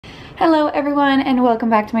Hello everyone and welcome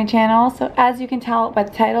back to my channel. So as you can tell by the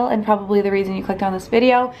title and probably the reason you clicked on this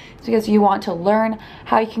video is because you want to learn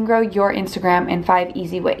how you can grow your Instagram in 5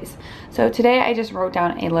 easy ways. So today I just wrote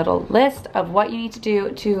down a little list of what you need to do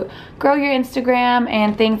to grow your Instagram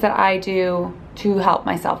and things that I do to help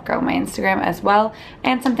myself grow my Instagram as well,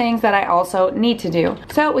 and some things that I also need to do.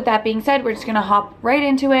 So with that being said, we're just gonna hop right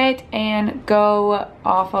into it and go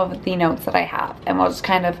off of the notes that I have, and we'll just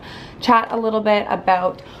kind of chat a little bit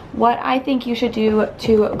about what I think you should do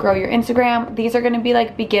to grow your Instagram. These are gonna be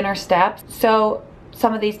like beginner steps, so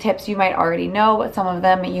some of these tips you might already know, but some of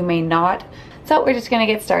them you may not. So we're just gonna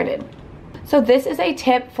get started. So this is a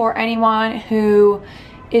tip for anyone who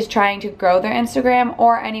is trying to grow their Instagram,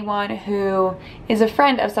 or anyone who is a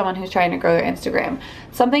friend of someone who's trying to grow their Instagram.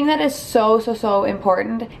 Something that is so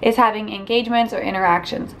important is having engagements or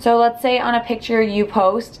interactions. So let's say on a picture you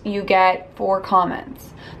post, you get 4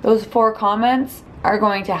 comments. Those 4 comments are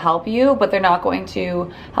going to help you, but they're not going to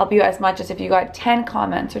help you as much as if you got 10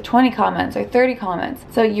 comments or 20 comments or 30 comments.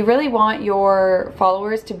 So you really want your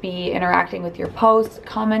followers to be interacting with your posts,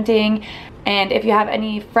 commenting, and if you have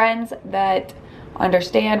any friends that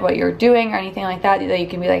understand what you're doing or anything like that, that you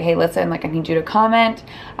can be like, hey listen, like I need you to comment.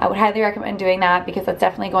 I would highly recommend doing that because that's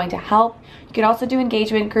definitely going to help. You can also do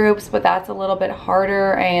engagement groups, but that's a little bit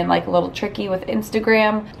harder and like a little tricky with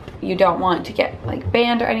Instagram. You don't want to get like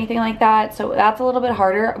banned or anything like that, so that's a little bit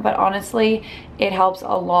harder, but honestly it helps a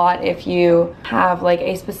lot if you have like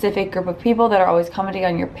a specific group of people that are always commenting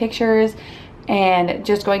on your pictures and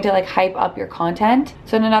just going to like hype up your content.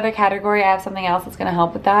 So in another category I have something else that's going to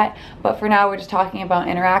help with that, but for now we're just talking about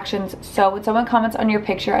interactions. So when someone comments on your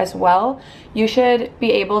picture as well, you should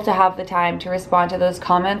be able to have the time to respond to those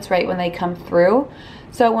comments right when they come through.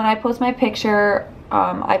 So when I post my picture,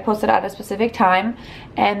 I post it at a specific time,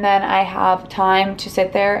 and then I have time to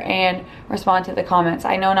sit there and respond to the comments.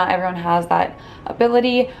 I know not everyone has that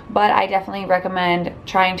ability, but I definitely recommend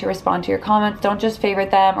trying to respond to your comments. Don't just favorite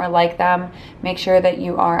them or like them. Make sure that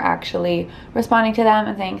you are actually responding to them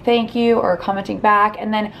and saying thank you or commenting back,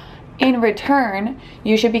 and then in return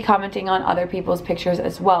you should be commenting on other people's pictures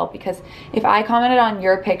as well, because if I commented on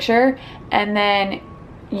your picture and then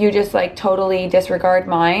you just like totally disregard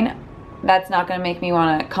mine, that's not going to make me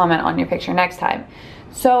want to comment on your picture next time.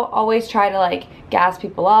 So always try to like gas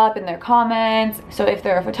people up in their comments. So if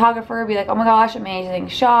they're a photographer, be like, oh my gosh, amazing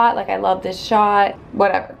shot, like I love this shot,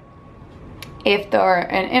 whatever. If they're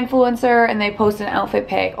an influencer and they post an outfit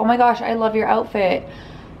pic, oh my gosh, I love your outfit.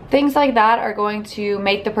 Things like that are going to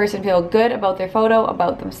make the person feel good about their photo,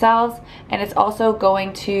 about themselves, and it's also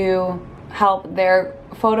going to help their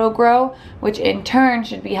photo grow, which in turn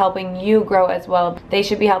should be helping you grow as well. They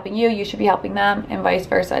should be helping you, you should be helping them, and vice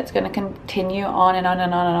versa. It's going to continue on and on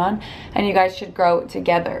and on and on, and you guys should grow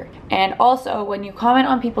together. And also when you comment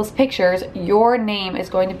on people's pictures, your name is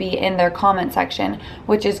going to be in their comment section,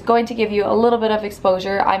 which is going to give you a little bit of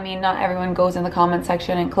exposure. I mean, not everyone goes in the comment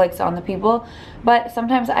section and clicks on the people, but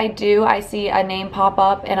sometimes I do. I see a name pop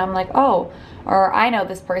up and I'm like, oh, or I know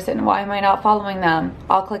this person, why am I not following them?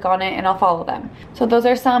 I'll click on it and I'll follow them. So those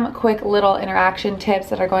are some quick little interaction tips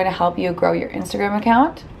that are going to help you grow your Instagram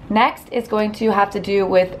account. Next is going to have to do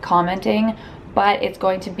with commenting, but it's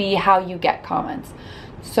going to be how you get comments.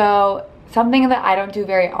 So something that I don't do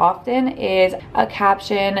very often is a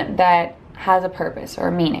caption that has a purpose or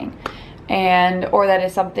a meaning, or that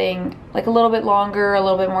is something like a little bit longer, a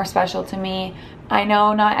little bit more special to me. I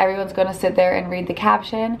know not everyone's going to sit there and read the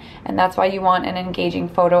caption, and that's why you want an engaging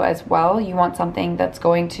photo as well. You want something that's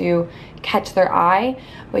going to catch their eye,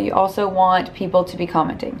 but you also want people to be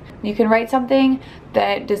commenting. You can write something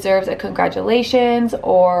that deserves a congratulations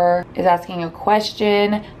or is asking a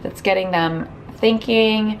question that's getting them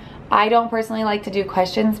thinking. I don't personally like to do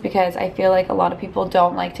questions because I feel like a lot of people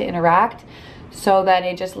don't like to interact, so that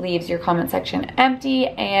it just leaves your comment section empty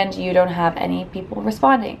and you don't have any people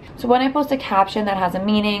responding. So when I post a caption that has a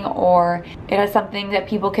meaning or it has something that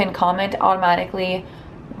people can comment automatically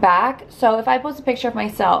back, so if I post a picture of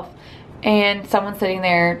myself and someone's sitting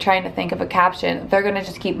there trying to think of a caption, they're gonna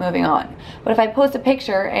just keep moving on. But if I post a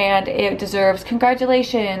picture and it deserves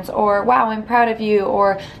congratulations, or wow, I'm proud of you,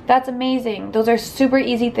 or that's amazing, those are super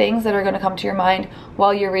easy things that are gonna come to your mind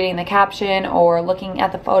while you're reading the caption or looking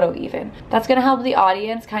at the photo even. That's gonna help the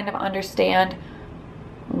audience kind of understand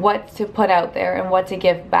what to put out there and what to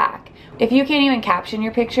give back. If you can't even caption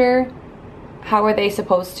your picture, how are they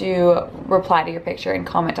supposed to reply to your picture and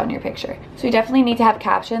comment on your picture? So you definitely need to have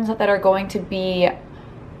captions that are going to be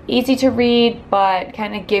easy to read, but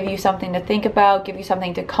kind of give you something to think about, give you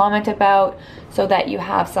something to comment about, so that you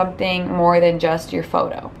have something more than just your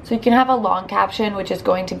photo. So you can have a long caption, which is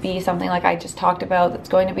going to be something like I just talked about, that's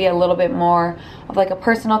going to be a little bit more of like a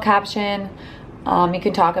personal caption. You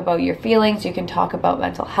can talk about your feelings, you can talk about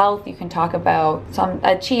mental health, you can talk about some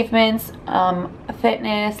achievements,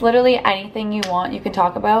 fitness, literally anything you want you can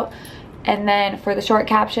talk about. And then for the short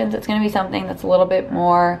captions, it's going to be something that's a little bit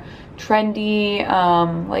more trendy,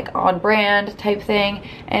 like on brand type thing,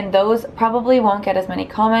 and those probably won't get as many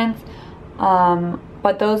comments,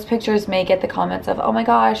 but those pictures may get the comments of, oh my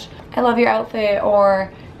gosh, I love your outfit,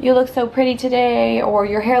 or you look so pretty today, or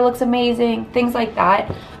your hair looks amazing, things like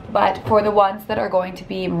that. But for the ones that are going to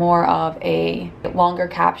be more of a longer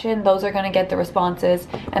caption, those are going to get the responses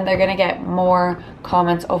and they're going to get more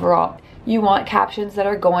comments overall. You want captions that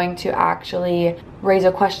are going to actually raise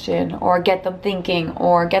a question or get them thinking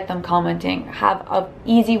or get them commenting, have an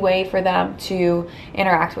easy way for them to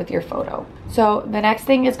interact with your photo. So the next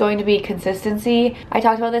thing is going to be consistency. I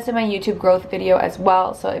talked about this in my YouTube growth video as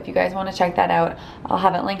well, so if you guys want to check that out, I'll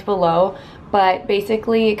have it linked below. But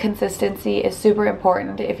basically, consistency is super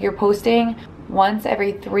important. If you're posting once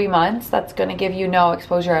every 3 months, that's going to give you no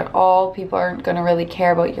exposure at all. People aren't going to really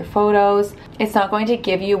care about your photos. It's not going to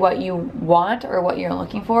give you what you want or what you're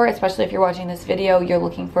looking for, especially if you're watching this video, you're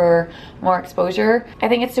looking for more exposure. I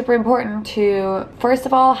think it's super important to, first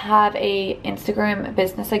of all, have a Instagram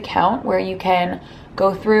business account where you can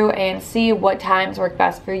go through and see what times work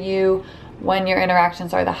best for you, when your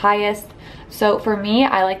interactions are the highest. So for me,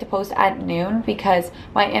 I like to post at noon because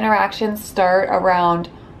my interactions start around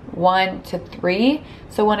 1 to 3.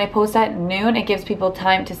 So when I post at noon, it gives people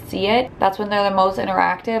time to see it. That's when they're the most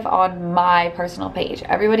interactive on my personal page.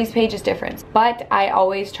 Everybody's page is different, but I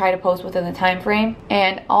always try to post within the time frame.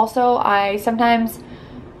 And also, I sometimes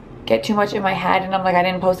get too much in my head and I'm like, I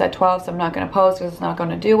didn't post at 12, so I'm not going to post because it's not going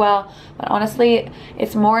to do well. But honestly,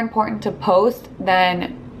 it's more important to post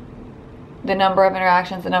than the number of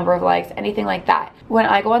interactions, the number of likes, anything like that. When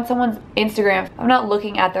I go on someone's Instagram, I'm not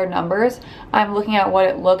looking at their numbers. I'm looking at what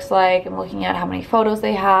it looks like. I'm looking at how many photos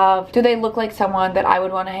they have. Do they look like someone that I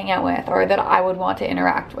would want to hang out with or that I would want to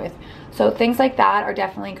interact with? So things like that are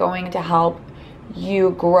definitely going to help you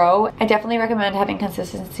grow. I definitely recommend having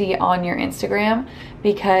consistency on your Instagram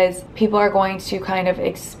because people are going to kind of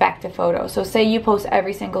expect a photo. So say you post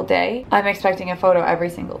every single day, I'm expecting a photo every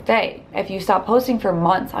single day. If you stop posting for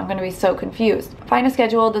months, I'm going to be so confused. Find a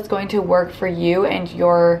schedule that's going to work for you and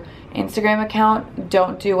your Instagram account.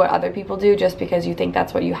 Don't do what other people do just because you think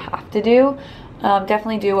that's what you have to do.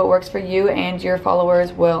 Definitely do what works for you, and your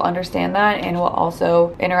followers will understand that and will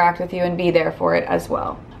also interact with you and be there for it as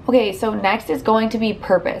well. Okay, so next is going to be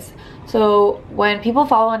purpose. So when people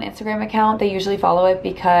follow an Instagram account, they usually follow it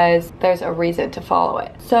because there's a reason to follow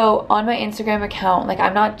it. So on my Instagram account, like,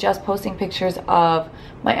 I'm not just posting pictures of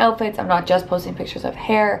my outfits, I'm not just posting pictures of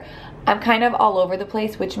hair. I'm kind of all over the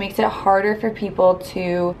place, which makes it harder for people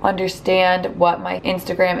to understand what my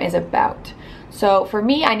Instagram is about. So for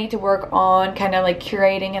me, I need to work on kind of like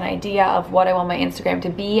curating an idea of what I want my Instagram to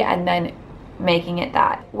be and then making it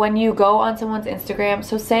that. When you go on someone's Instagram,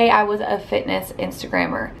 so say I was a fitness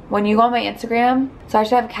Instagrammer. When you go on my Instagram, so I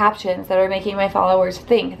should have captions that are making my followers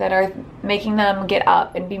think, that are making them get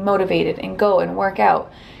up and be motivated and go and work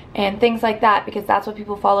out and things like that, because that's what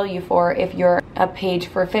people follow you for if you're a page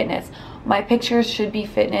for fitness. My pictures should be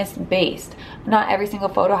fitness based. Not every single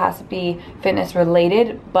photo has to be fitness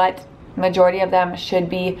related, but majority of them should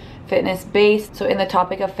be fitness based. So in the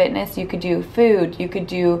topic of fitness, you could do food, you could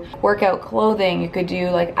do workout clothing, you could do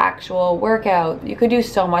like actual workout, you could do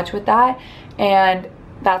so much with that, and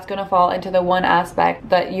that's going to fall into the one aspect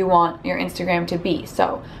that you want your Instagram to be.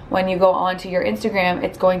 So when you go onto your Instagram,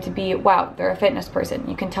 it's going to be, wow, they're a fitness person.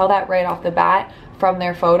 You can tell that right off the bat from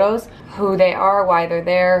their photos, who they are, why they're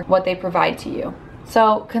there, what they provide to you.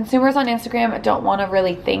 So consumers on Instagram don't want to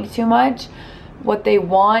really think too much. What they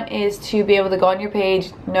want is to be able to go on your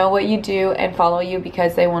page, know what you do, and follow you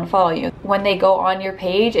because they want to follow you. When they go on your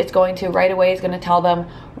page, it's going to right away, it's going to tell them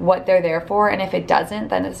what they're there for, and if it doesn't,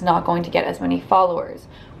 then it's not going to get as many followers,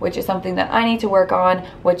 which is something that I need to work on,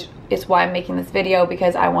 which is why I'm making this video,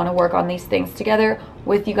 because I want to work on these things together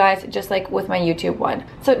with you guys, just like with my YouTube one.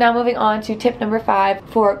 So now moving on to tip number 5.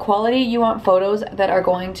 For quality, you want photos that are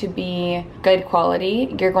going to be good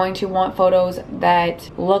quality. You're going to want photos that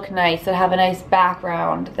look nice, that have a nice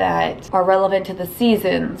background, that are relevant to the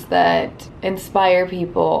seasons, that inspire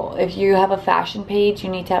people. If you have a fashion page, you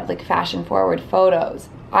need to have like fashion forward photos.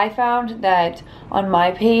 I found that on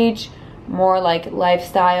my page, more like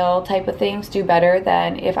lifestyle type of things do better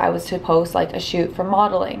than if I was to post like a shoot for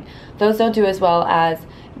modeling. Those don't do as well as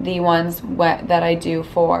the ones that I do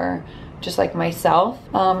for just like myself.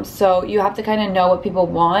 So you have to kind of know what people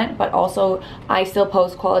want, but also I still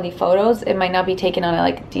post quality photos. It might not be taken on a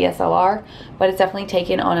like DSLR, but it's definitely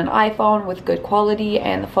taken on an iPhone with good quality,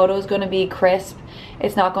 and the photo is going to be crisp.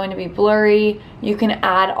 It's not going to be blurry. You can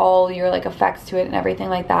add all your like effects to it and everything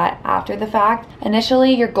like that after the fact.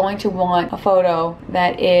 Initially, you're going to want a photo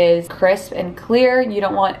that is crisp and clear. You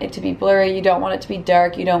don't want it to be blurry. You don't want it to be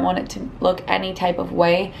dark. You don't want it to look any type of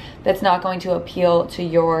way that's not going to appeal to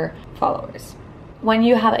your followers. When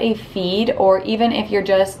you have a feed, or even if you're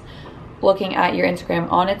just looking at your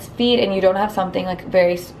Instagram on its feed and you don't have something like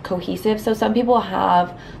very cohesive, so some people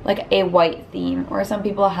have like a white theme, or some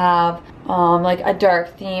people have like a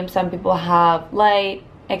dark theme, some people have light,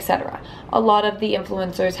 etc. A lot of the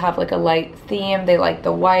influencers have like a light theme. They like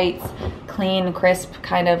the whites, clean, crisp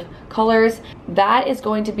kind of colors. That is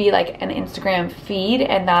going to be like an Instagram feed,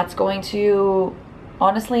 and that's going to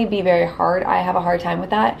honestly be very hard. I have a hard time with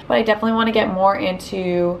that, but I definitely want to get more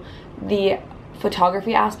into the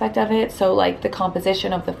photography aspect of it. So like the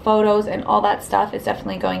composition of the photos and all that stuff is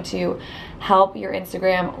definitely going to help your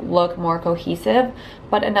Instagram look more cohesive.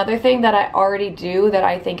 But another thing that I already do that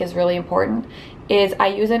I think is really important is I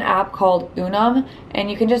use an app called Unum, and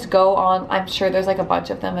you can just go on, I'm sure there's like a bunch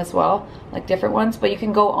of them as well, like different ones, but you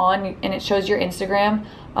can go on and it shows your Instagram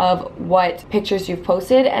of what pictures you've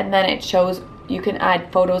posted, and then it shows you can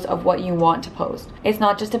add photos of what you want to post. It's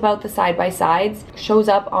not just about the side-by-sides. It shows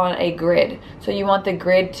up on a grid. So you want the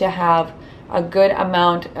grid to have a good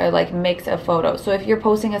amount or like mix of photos. So if you're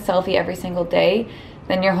posting a selfie every single day,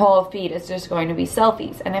 then your whole feed is just going to be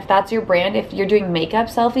selfies. And if that's your brand, if you're doing makeup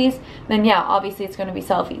selfies, then yeah, obviously it's going to be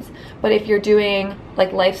selfies. But if you're doing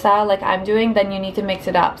like lifestyle like I'm doing, then you need to mix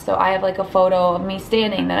it up. So I have like a photo of me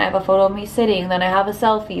standing, then I have a photo of me sitting, then I have a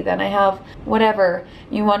selfie, then I have whatever.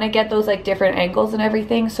 You want to get those like different angles and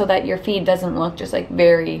everything so that your feed doesn't look just like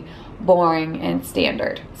very boring and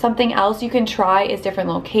standard. Something else you can try is different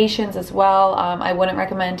locations as well. I wouldn't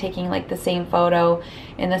recommend taking like the same photo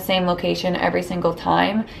in the same location every single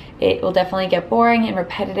time. It will definitely get boring and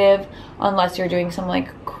repetitive unless you're doing some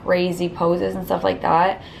like crazy poses and stuff like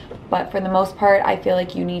that. But for the most part, I feel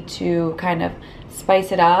like you need to kind of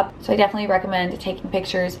spice it up. So I definitely recommend taking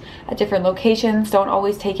pictures at different locations. Don't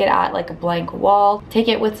always take it at like a blank wall. Take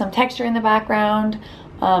it with some texture in the background.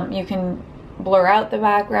 You can blur out the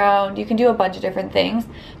background. You can do a bunch of different things,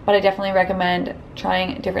 but I definitely recommend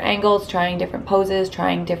trying different angles, trying different poses,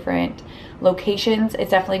 trying different locations.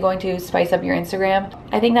 It's definitely going to spice up your Instagram.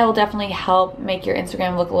 I think that will definitely help make your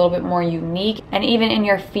Instagram look a little bit more unique. And even in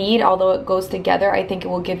your feed, although it goes together, I think it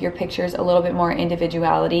will give your pictures a little bit more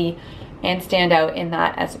individuality and stand out in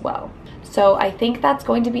that as well. So I think that's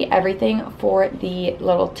going to be everything for the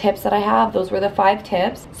little tips that I have. Those were the 5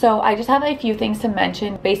 tips. So I just have a few things to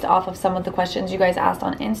mention based off of some of the questions you guys asked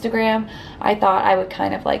on Instagram. I thought I would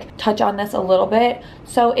kind of like touch on this a little bit.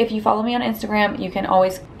 So if you follow me on Instagram, you can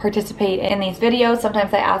always participate in these videos.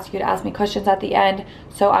 Sometimes I ask you to ask me questions at the end.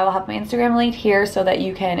 So I will have my Instagram linked here so that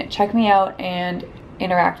you can check me out and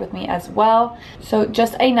interact with me as well. So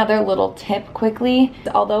just another little tip quickly,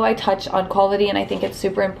 although I touch on quality and I think it's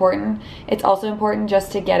super important, it's also important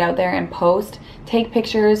just to get out there and post, take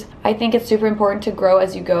pictures. I think it's super important to grow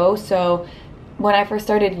as you go. So when I first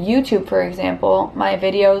started YouTube, for example, my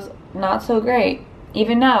videos not so great.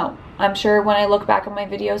 Even now, I'm sure when I look back on my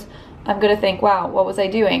videos, I'm gonna think, wow, what was I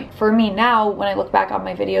doing? For me now, when I look back on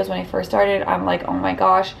my videos when I first started, I'm like, oh my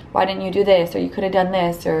gosh, why didn't you do this? Or you could have done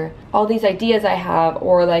this, or all these ideas I have,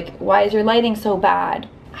 or like, why is your lighting so bad?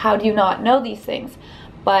 How do you not know these things?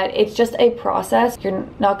 But it's just a process. You're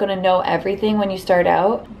not gonna know everything when you start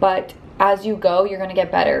out, but as you go, you're gonna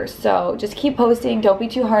get better. So just keep posting, don't be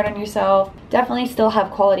too hard on yourself. Definitely still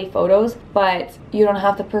have quality photos, but you don't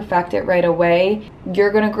have to perfect it right away.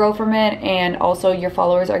 You're gonna grow from it, and also your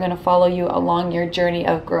followers are gonna follow you along your journey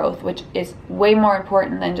of growth, which is way more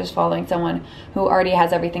important than just following someone who already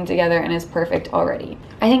has everything together and is perfect already.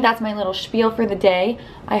 I think that's my little spiel for the day.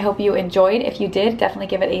 I hope you enjoyed. If you did, definitely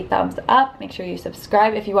give it a thumbs up. Make sure you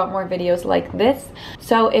subscribe if you want more videos like this.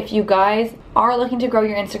 So if you guys are looking to grow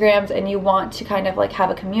your Instagrams and you want to kind of like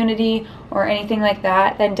have a community or anything like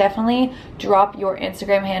that, then definitely drop your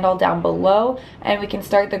Instagram handle down below and we can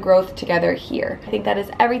start the growth together here. I think that is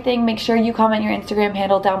everything. Make sure you comment your Instagram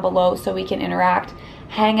handle down below so we can interact,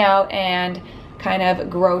 hang out, and kind of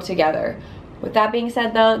grow together. With that being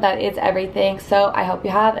said though, that is everything. So I hope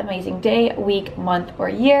you have an amazing day, week, month, or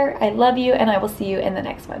year. I love you, and I will see you in the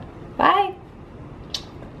next one. Bye!